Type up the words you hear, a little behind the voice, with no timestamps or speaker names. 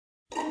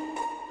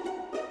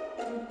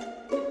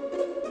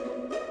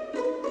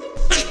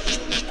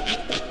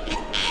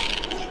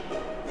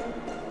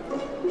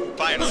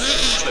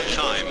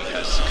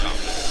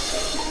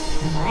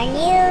a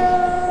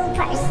new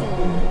person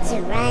to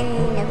run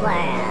the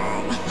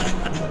world.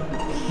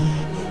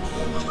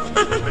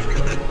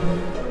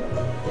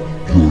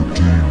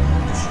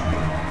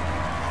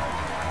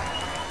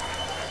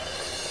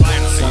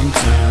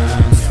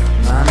 Sometimes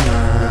my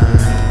mind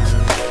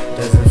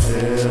doesn't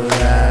feel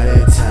right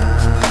at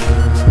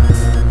times.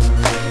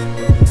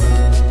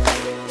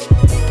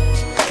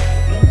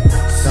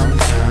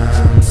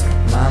 Sometimes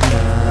my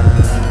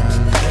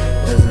mind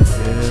doesn't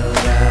feel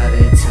right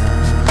at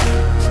times.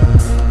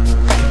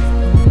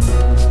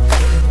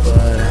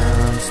 But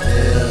I'm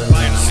still.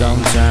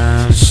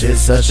 Sometimes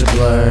shit's such a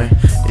blur.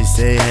 They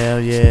say hell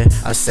yeah,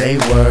 I say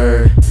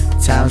word.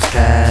 Times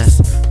pass,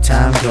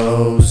 time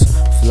goes.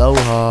 Flow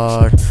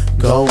hard,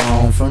 go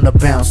home from the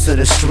bounce to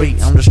the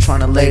street. I'm just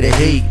trying to lay the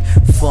heat.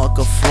 Fuck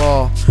a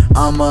flaw,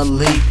 I'ma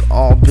leap.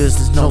 All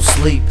business, no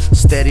sleep.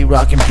 Steady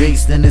rocking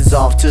beats, then it's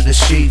off to the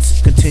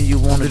sheets. Continue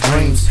on the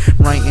dreams,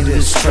 writing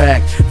this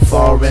track.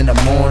 4 in the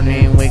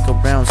morning, wake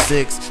around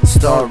 6.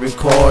 Start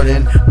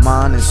recording,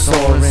 mind is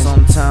soaring.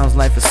 Sometimes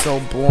life is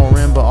so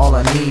boring, but all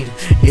I need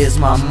is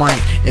my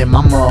mic and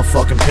my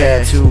motherfucking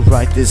pad to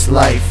write this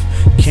life.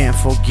 Can't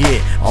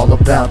forget all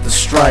about the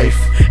strife.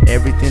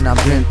 Everything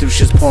I've been through,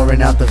 shit's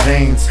pouring out the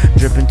veins,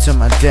 dripping to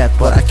my death,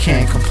 but I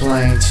can't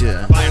complain.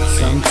 Yeah.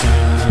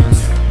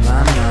 Sometimes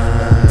my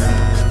mind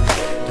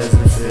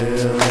doesn't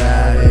feel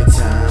right at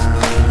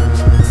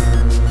times.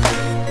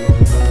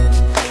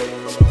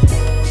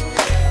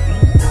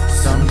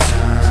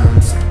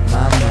 Sometimes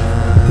my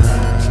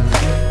mind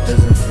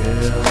doesn't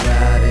feel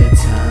right at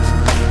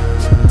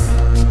times.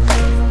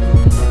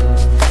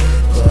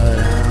 But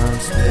I'm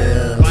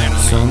still.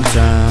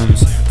 Sometimes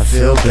I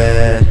feel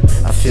bad,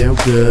 I feel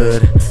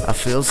good, I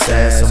feel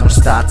sad. So much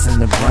thoughts in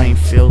the brain,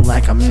 feel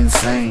like I'm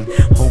insane.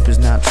 Hope is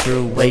not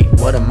true, wait,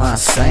 what am I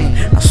saying?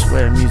 I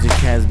swear music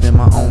has been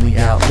my only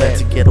outlet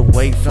to get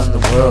away from the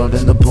world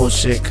and the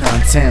bullshit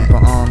content.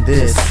 But on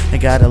this, I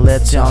gotta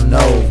let y'all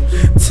know,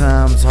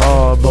 time's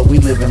hard, but we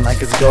living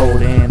like it's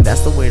gold, and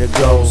that's the way to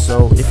go.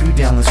 So if you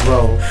down this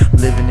road,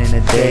 living in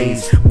the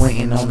days,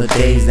 waiting on the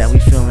days that we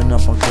filling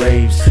up our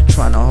graves,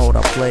 trying to hold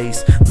our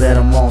place, let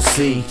them all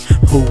see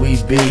who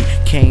we be.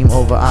 Came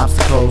over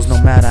obstacles, no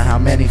matter how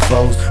many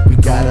foes. We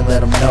gotta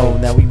let them know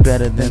that we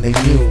better than they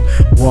knew.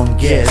 One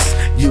guess,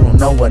 you don't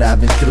know what I've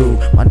been through.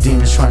 My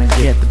demons trying to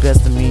get the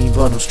best of me,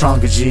 but I'm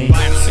stronger, G.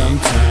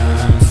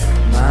 Sometimes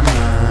my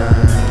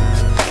mind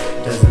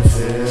doesn't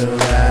feel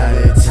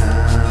right at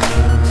times.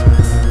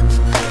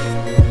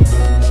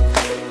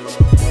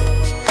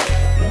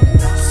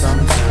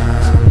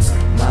 Sometimes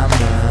my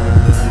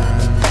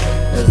mind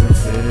doesn't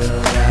feel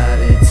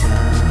right at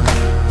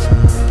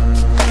times.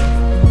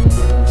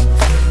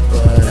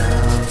 But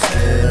I'm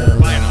still.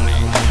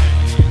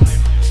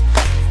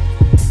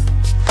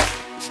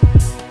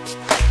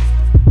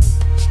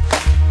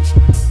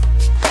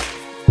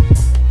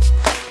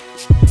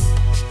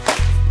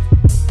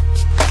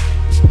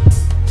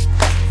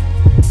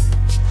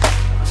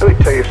 Let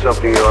me tell you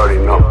something you already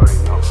know.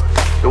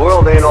 The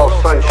world ain't all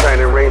sunshine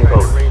and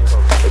rainbows.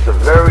 It's a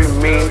very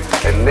mean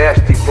and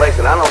nasty place,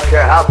 and I don't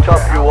care how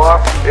tough you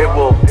are, it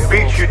will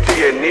beat you to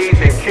your knees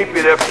and keep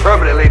you there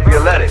permanently if you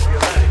let it.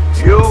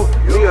 You,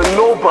 me, or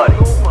nobody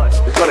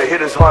is gonna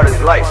hit as hard as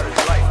life.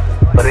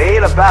 But it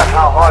ain't about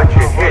how hard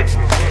you hit.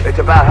 It's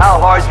about how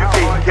hard you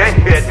can get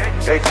hit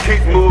and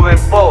keep moving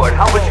forward.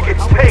 How much you can